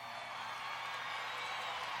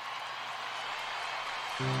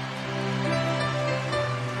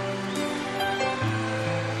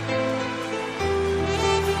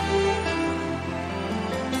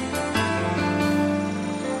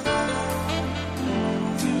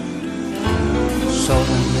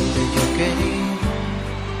Solamente yo quería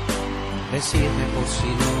decirte, por si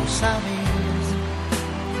no sabías,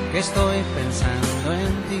 que estoy pensando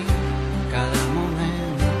en ti cada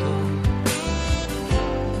momento.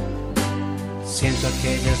 Siento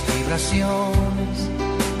aquellas vibraciones,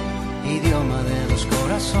 idioma de los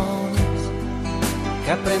corazones,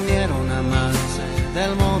 que aprendieron a amarse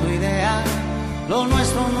del modo ideal. Lo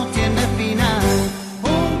nuestro no tiene final.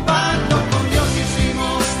 Un pacto con Dios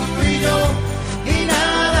hicimos tú y yo, y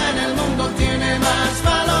nada en el mundo tiene más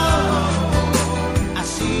valor.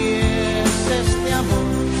 Así es este amor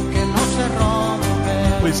que no se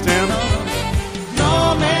rompe. Please stand.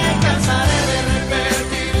 No me cansaré de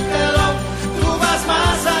repetírtelo. Tú vas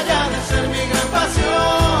más allá de ser mi gran pasión.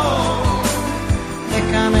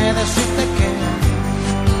 Déjame decirte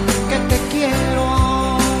que te quiero.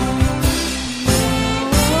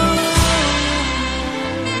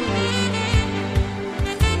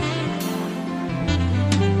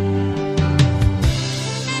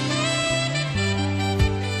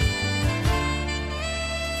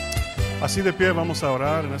 Así de pie vamos a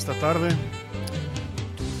orar en esta tarde.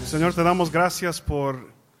 Señor, te damos gracias por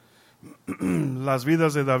las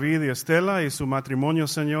vidas de David y Estela y su matrimonio,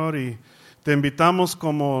 Señor, y te invitamos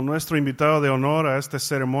como nuestro invitado de honor a esta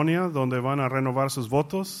ceremonia donde van a renovar sus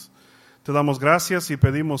votos. Te damos gracias y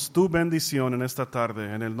pedimos tu bendición en esta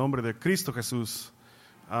tarde, en el nombre de Cristo Jesús.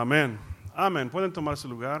 Amén. Amén. Pueden tomar su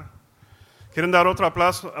lugar. ¿Quieren dar otro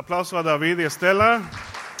aplauso a David y Estela?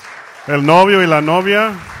 El novio y la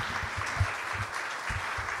novia.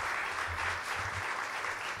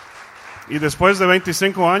 Y después de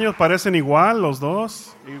 25 años parecen igual los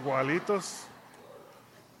dos, igualitos.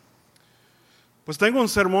 Pues tengo un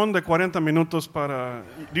sermón de 40 minutos para...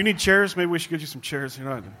 Do you need chairs? Maybe we should get you some chairs.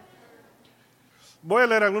 Voy a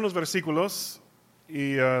leer algunos versículos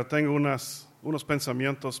y tengo unos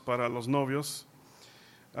pensamientos para los novios.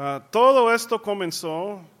 Todo esto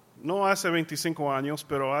comenzó no hace 25 años,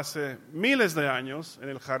 pero hace miles de años en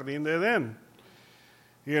el jardín de Edén.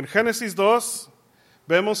 Y en Génesis 2...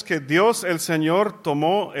 vemos que Dios el Señor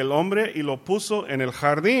tomó el hombre y lo puso en el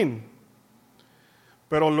jardín.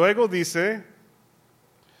 Pero luego dice,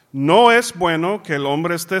 no es bueno que el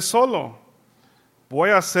hombre esté solo. Voy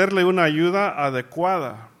a hacerle una ayuda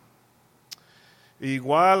adecuada.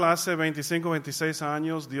 Igual hace 25, 26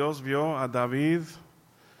 años Dios vio a David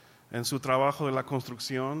en su trabajo de la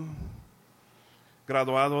construcción,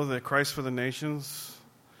 graduado de Christ for the Nations,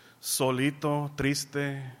 solito,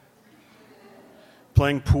 triste,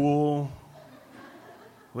 playing pool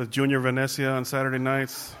with Junior Venecia on Saturday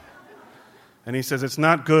nights. And he says, it's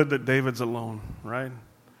not good that David's alone, right?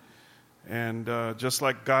 And just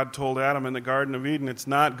like God told Adam in the Garden of Eden, it's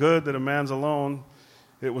not good that a man's alone.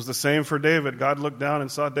 It was the same for David. God looked down and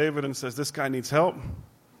saw David and says, this guy needs help.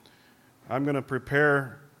 I'm going to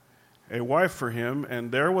prepare a wife for him.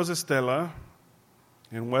 And there was Estela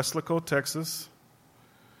in Weslaco, Texas,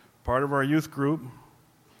 part of our youth group.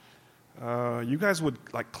 You guys would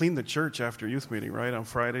like clean the church after youth meeting, right, on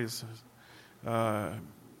Fridays?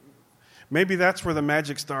 Maybe that's where the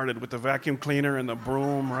magic started, with the vacuum cleaner and the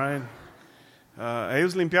broom, right?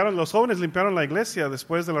 Los jóvenes limpiaron la iglesia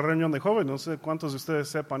después de la reunión de jóvenes. No sé cuántos de ustedes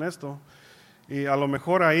sepan esto. Y a lo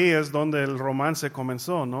mejor ahí es donde el romance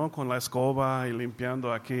comenzó, ¿no? Con la escoba y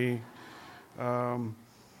limpiando aquí.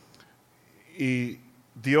 Y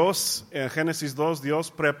Dios, en Génesis 2,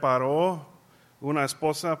 Dios preparó una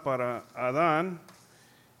esposa para Adán,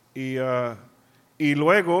 y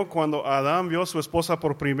luego cuando Adán vio a su esposa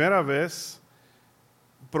por primera vez,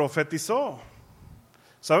 profetizó.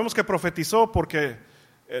 Sabemos que profetizó porque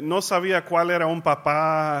no sabía cuál era un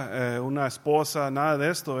papá, una esposa, nada de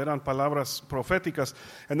esto, eran palabras proféticas.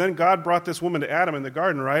 And then God brought this woman to Adam in the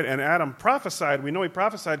garden, right? And Adam prophesied. We know he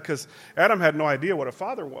prophesied because Adam had no idea what a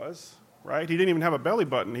father was, right? He didn't even have a belly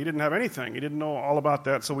button. He didn't have anything. He didn't know all about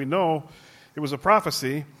that. So we know it was a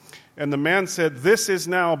prophecy. And the man said, this is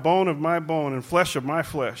now bone of my bone and flesh of my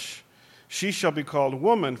flesh. She shall be called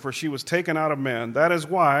woman, for she was taken out of man. That is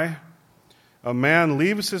why a man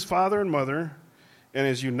leaves his father and mother and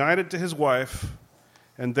is united to his wife,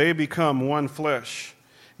 and they become one flesh.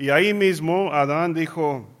 Y ahí mismo Adán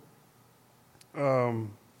dijo,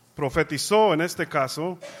 profetizó en este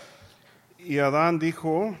caso, y Adán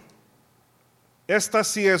dijo, esta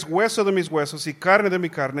sí es hueso de mis huesos y carne de mi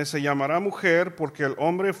carne, se llamará mujer porque el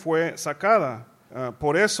hombre fue sacada.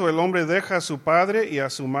 Por eso el hombre deja a su padre y a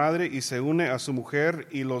su madre y se une a su mujer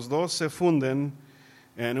y los dos se funden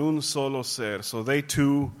en un solo ser. So they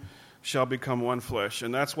two shall become one flesh.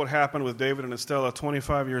 And that's what happened with David and Estella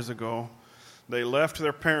 25 years ago. They left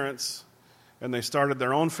their parents and they started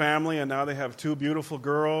their own family, and now they have two beautiful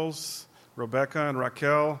girls, Rebecca and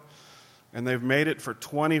Raquel, and they've made it for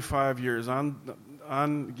 25 years.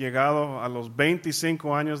 Han llegado a los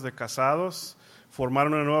 25 años de casados,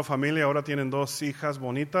 formaron una nueva familia, ahora tienen dos hijas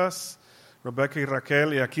bonitas, Rebecca y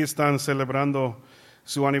Raquel, y aquí están celebrando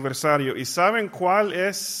su aniversario. ¿Y saben cuál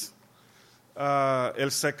es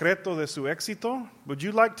el secreto de su éxito? Would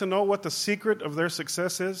you like to know what the secret of their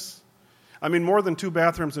success is? I mean, more than 2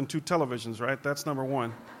 bathrooms and 2 televisions, right? That's number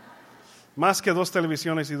one. Más que 2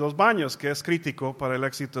 televisiones y 2 baños, que es crítico para el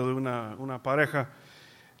éxito de una pareja.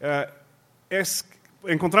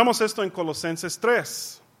 Encontramos esto en Colosenses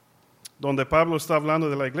 3, donde Pablo está hablando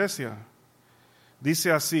de la iglesia.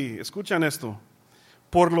 Dice así, escuchan esto.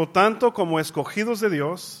 Por lo tanto, como escogidos de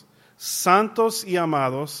Dios, santos y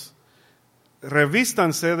amados,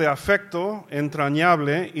 revístanse de afecto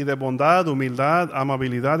entrañable y de bondad, humildad,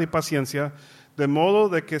 amabilidad y paciencia, de modo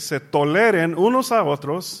de que se toleren unos a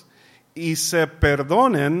otros y se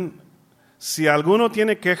perdonen si alguno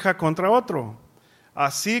tiene queja contra otro.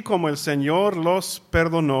 Así como el Señor los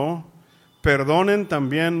perdonó, perdonen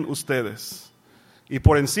también ustedes. Y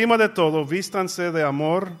por encima de todo, vístanse de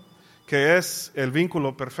amor, que es el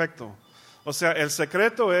vínculo perfecto. O sea, el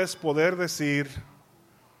secreto es poder decir,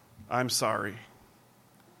 I'm sorry.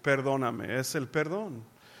 Perdóname, es el perdón.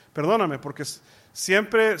 Perdóname, porque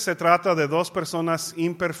siempre se trata de 2 personas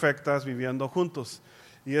imperfectas viviendo juntos.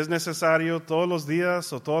 Y es necesario todos los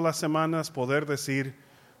días o todas las semanas poder decir,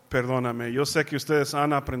 perdóname. Yo sé que ustedes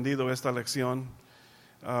han aprendido esta lección.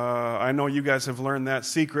 I know you guys have learned that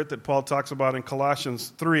secret that Paul talks about in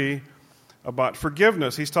Colossians 3 about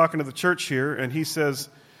forgiveness. He's talking to the church here, and he says,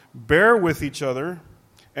 bear with each other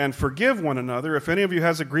and forgive one another. If any of you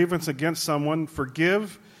has a grievance against someone,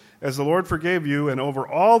 forgive as the Lord forgave you, and over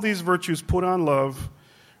all these virtues put on love,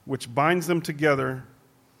 which binds them together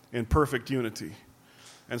in perfect unity.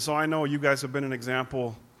 And so I know you guys have been an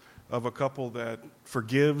example of a couple that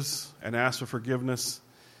forgives and asks for forgiveness,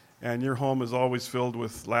 and your home is always filled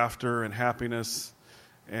with laughter and happiness,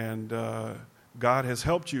 and God has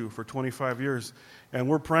helped you for 25 years. And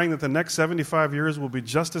we're praying that the next 75 years will be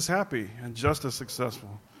just as happy and just as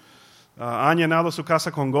successful. Han llenado su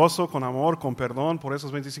casa con gozo, con amor, con perdón por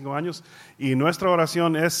esos 25 años. Y nuestra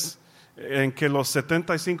oración es en que los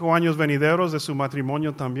 75 años venideros de su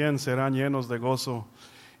matrimonio también serán llenos de gozo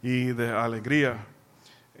y de alegría.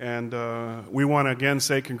 And we want to again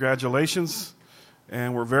say congratulations,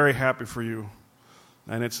 and we're very happy for you.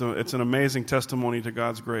 And it's an amazing testimony to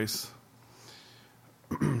God's grace.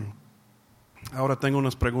 Ahora tengo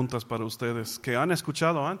unas preguntas para ustedes que han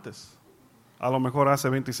escuchado antes, a lo mejor hace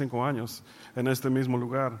 25 años, en este mismo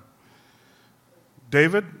lugar.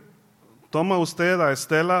 David, ¿toma usted a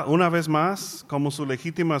Estela una vez más como su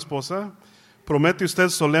legítima esposa? ¿Promete usted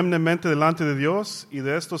solemnemente delante de Dios y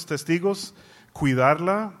de estos testigos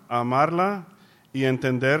cuidarla, amarla y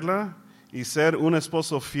entenderla y ser un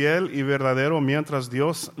esposo fiel y verdadero mientras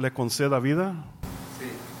Dios le conceda vida?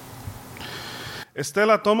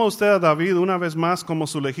 Estela, ¿toma usted a David una vez más como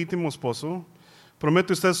su legítimo esposo?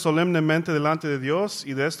 ¿Promete usted solemnemente delante de Dios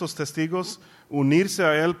y de estos testigos unirse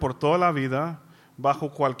a él por toda la vida,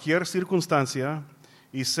 bajo cualquier circunstancia,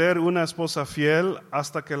 y ser una esposa fiel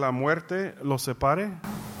hasta que la muerte los separe?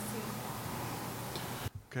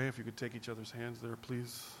 Okay, if you could take each other's hands there,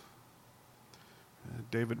 please.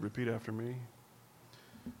 David, repeat after me.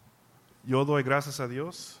 Yo doy gracias a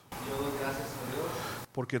Dios.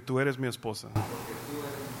 Porque tú eres mi esposa.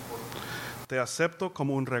 Te acepto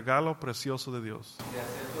como un regalo precioso de Dios.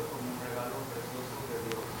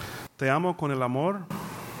 Te amo con el amor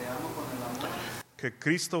que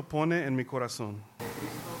Cristo pone en mi corazón.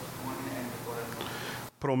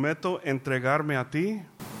 Prometo entregarme a ti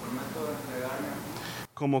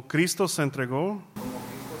como Cristo se entregó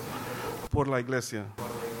por la iglesia.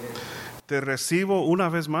 Te recibo una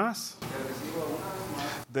vez más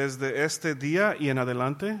desde este día y en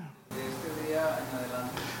adelante,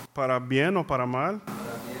 para bien o para mal,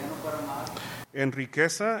 en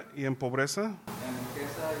riqueza y en pobreza,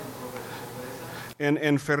 en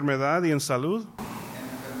enfermedad y en salud,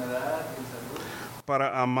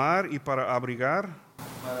 para amar y para abrigar,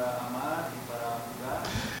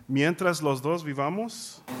 mientras los dos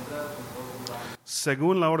vivamos,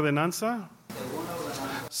 según la ordenanza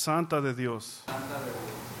santa de Dios.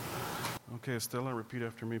 Okay, Estela, repeat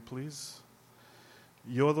after me, please.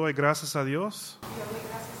 Yo doy gracias a Dios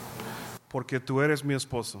porque tú eres mi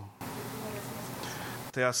esposo.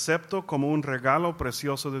 Te acepto como un regalo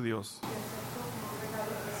precioso de Dios.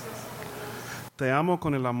 Te amo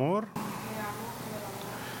con el amor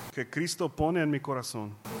que Cristo pone en mi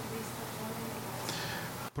corazón.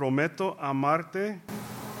 Prometo amarte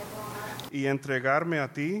y entregarme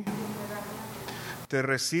a ti. Te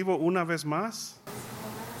recibo una vez más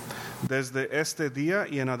desde este día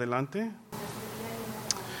y en adelante,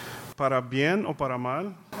 para bien o para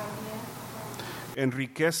mal, en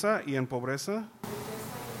riqueza y en pobreza,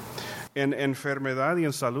 en enfermedad y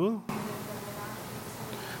en salud,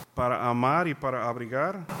 para amar y para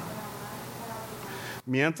abrigar,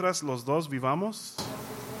 mientras los dos vivamos,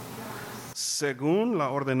 según la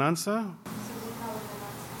ordenanza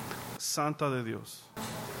santa de Dios.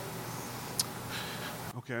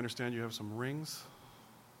 Okay, I understand you have some rings.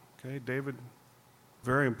 Okay, David,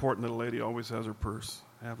 very important that a lady always has her purse.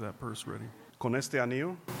 Have that purse ready. Con este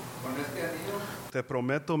anillo, te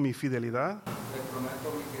prometo mi fidelidad,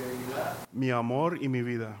 mi amor y mi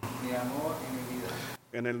vida.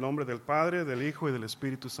 En el nombre del Padre, del Hijo y del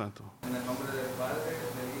Espíritu Santo. En el nombre del Padre,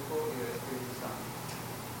 del Hijo y del Espíritu Santo.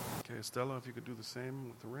 Okay, Estela, if you could do the same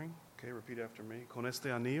with the ring. Okay, repeat after me. Con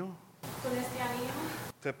este anillo,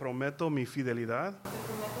 te prometo mi fidelidad,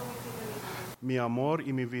 mi amor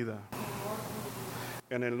y mi vida.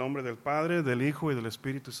 En el nombre del Padre, del Hijo y del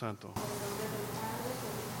Espíritu Santo.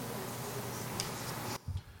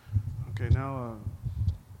 Okay, now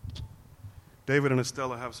David and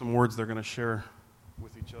Estela have some words they're going to share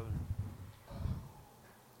with each other.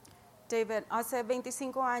 David, hace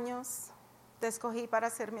 25 años te escogí para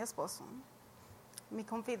ser mi esposo, mi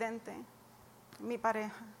confidente, mi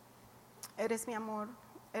pareja. Eres mi amor,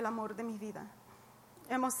 el amor de mi vida.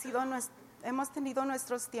 Hemos tenido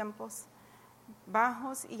nuestros tiempos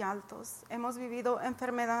bajos y altos. Hemos vivido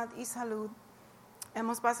enfermedad y salud.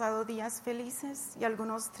 Hemos pasado días felices y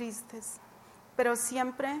algunos tristes, pero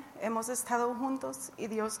siempre hemos estado juntos y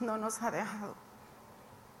Dios no nos ha dejado.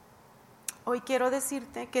 Hoy quiero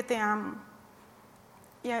decirte que te amo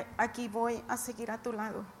y aquí voy a seguir a tu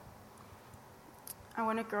lado. I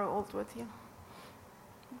want to grow old with you,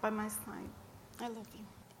 by my side. I love you.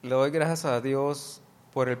 Le doy gracias a Dios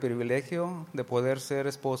por el privilegio de poder ser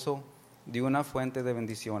esposo de una fuente de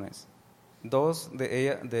bendiciones. Dos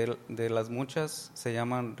de las muchas se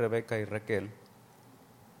llaman Rebeca y Raquel.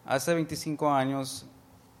 Hace 25 años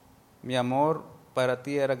mi amor para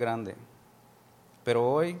ti era grande, pero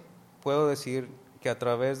hoy puedo decir que a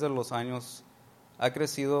través de los años ha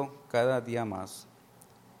crecido cada día más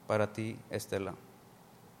para ti, Estela.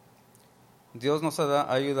 Dios nos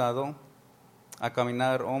ha ayudado a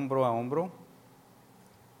caminar hombro a hombro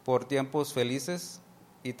por tiempos felices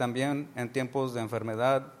y también en tiempos de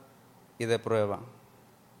enfermedad y de prueba.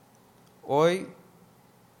 Hoy,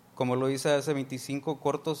 como lo hice hace 25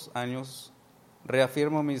 cortos años,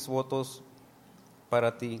 reafirmo mis votos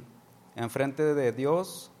para ti, en frente de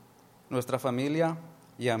Dios, nuestra familia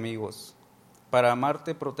y amigos, para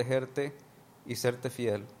amarte, protegerte y serte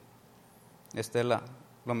fiel. Estela,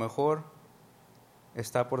 lo mejor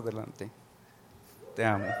está por delante. Te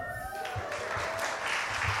amo.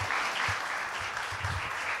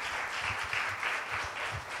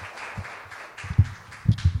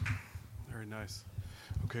 Nice.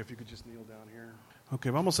 Okay, if you could just kneel down here.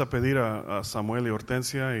 Okay, vamos a pedir a Samuel y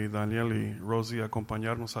Hortensia y Daniel y Rosie a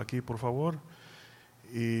acompañarnos aquí, por favor.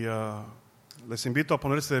 Y les invito a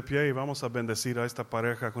ponerse de pie y vamos a bendecir a esta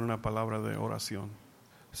pareja con una palabra de oración.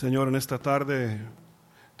 Señor, en esta tarde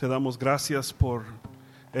te damos gracias por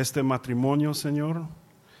este matrimonio, Señor.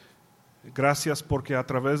 Gracias porque a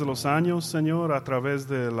través de los años, Señor, a través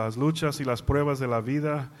de las luchas y las pruebas de la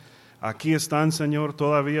vida, aquí están, Señor,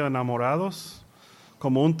 todavía enamorados,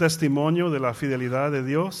 como un testimonio de la fidelidad de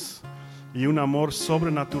Dios y un amor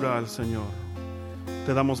sobrenatural, Señor.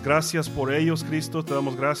 Te damos gracias por ellos, Cristo, te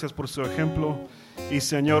damos gracias por su ejemplo. Y,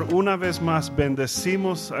 Señor, una vez más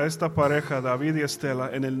bendecimos a esta pareja, David y Estela,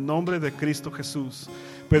 en el nombre de Cristo Jesús.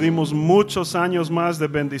 Pedimos muchos años más de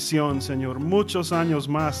bendición, Señor, muchos años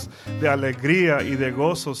más de alegría y de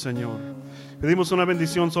gozo, Señor. Pedimos una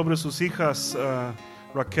bendición sobre sus hijas,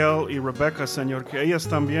 Raquel y Rebecca, Señor, que ellas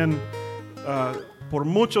también por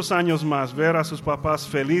muchos años más ver a sus papás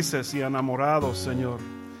felices y enamorados, Señor.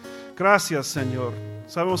 Gracias, Señor.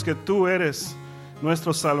 Sabemos que tú eres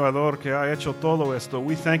nuestro Salvador que ha hecho todo esto.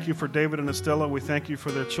 We thank you for David and Estela. We thank you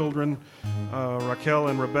for their children, Raquel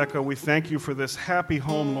and Rebecca. We thank you for this happy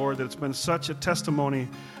home, Lord, that it's been such a testimony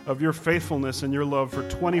of your faithfulness and your love for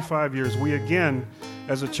 25 years. We again,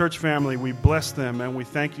 as a church family, we bless them and we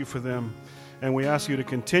thank you for them. And we ask you to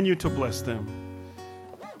continue to bless them.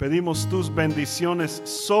 Pedimos tus bendiciones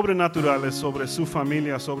sobrenaturales sobre su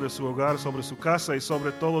familia, sobre su hogar, sobre su casa y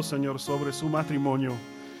sobre todo, Señor, sobre su matrimonio.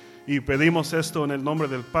 Y pedimos esto en el nombre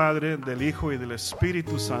del Padre, del Hijo y del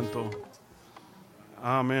Espíritu Santo.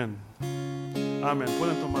 Amén. Amén.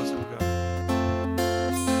 Pueden tomar su lugar.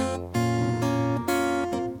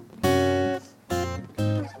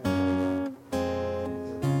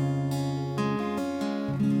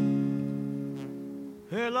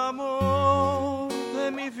 El amor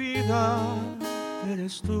de mi vida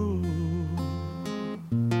eres tú,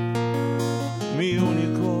 mi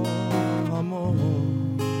único amor.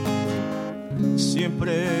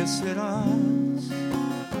 Siempre serás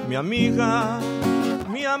mi amiga,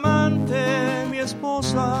 mi amante, mi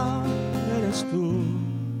esposa, eres tú.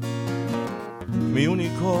 Mi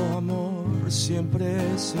único amor siempre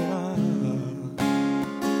será.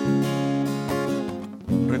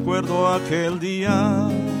 Recuerdo aquel día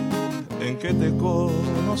en que te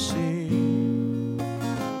conocí.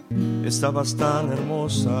 Estabas tan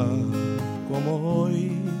hermosa como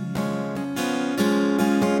hoy.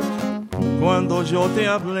 Cuando yo te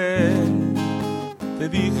hablé, te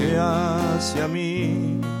dije hacia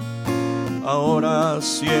mí, ahora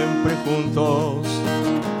siempre juntos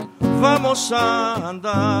vamos a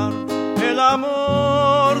andar. El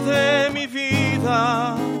amor de mi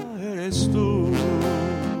vida eres tú,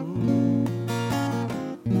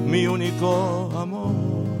 mi único amor.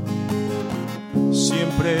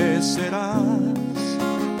 Siempre serás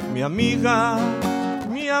mi amiga,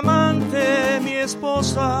 mi amante, mi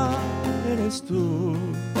esposa, eres tú.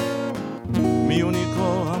 Mi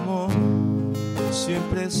único amor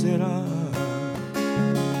siempre será.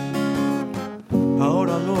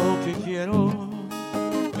 Ahora lo que quiero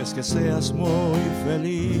es que seas muy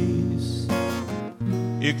feliz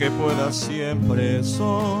y que puedas siempre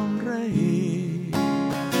sonreír.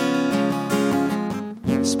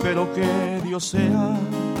 Espero que Dios sea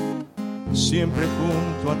siempre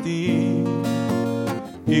junto a ti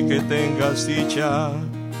y que tengas dicha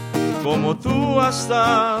como tú has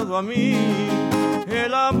dado a mí.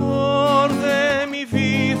 El amor de mi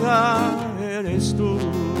vida eres tú,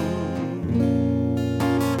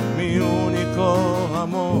 mi único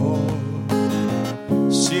amor.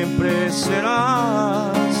 Siempre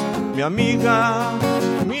serás mi amiga,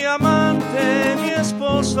 mi amante, mi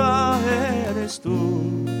esposa, eres tú.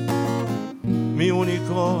 Mi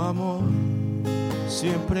único amor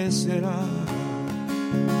siempre será.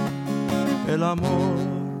 El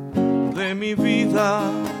amor de mi vida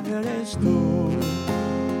eres tú.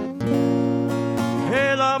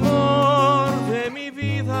 El amor de mi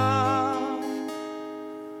vida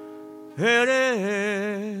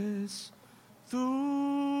eres tú.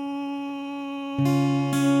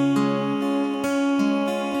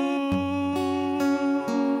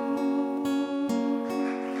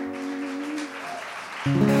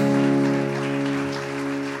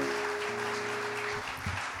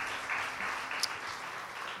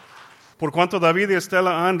 Por cuanto David y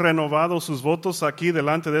Estela han renovado sus votos aquí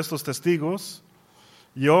delante de estos testigos,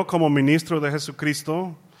 yo como ministro de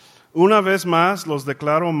Jesucristo, una vez más los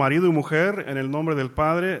declaro marido y mujer en el nombre del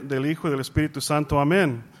Padre, del Hijo y del Espíritu Santo.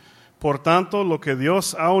 Amén. Por tanto, lo que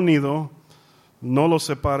Dios ha unido, no lo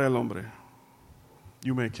separe el hombre.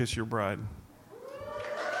 You may kiss your bride.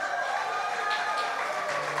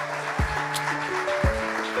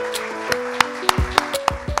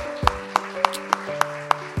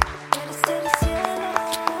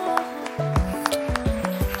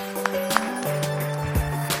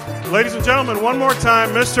 Ladies and gentlemen, one more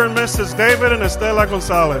time, Mr. and Mrs. David and Estela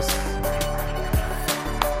Gonzalez.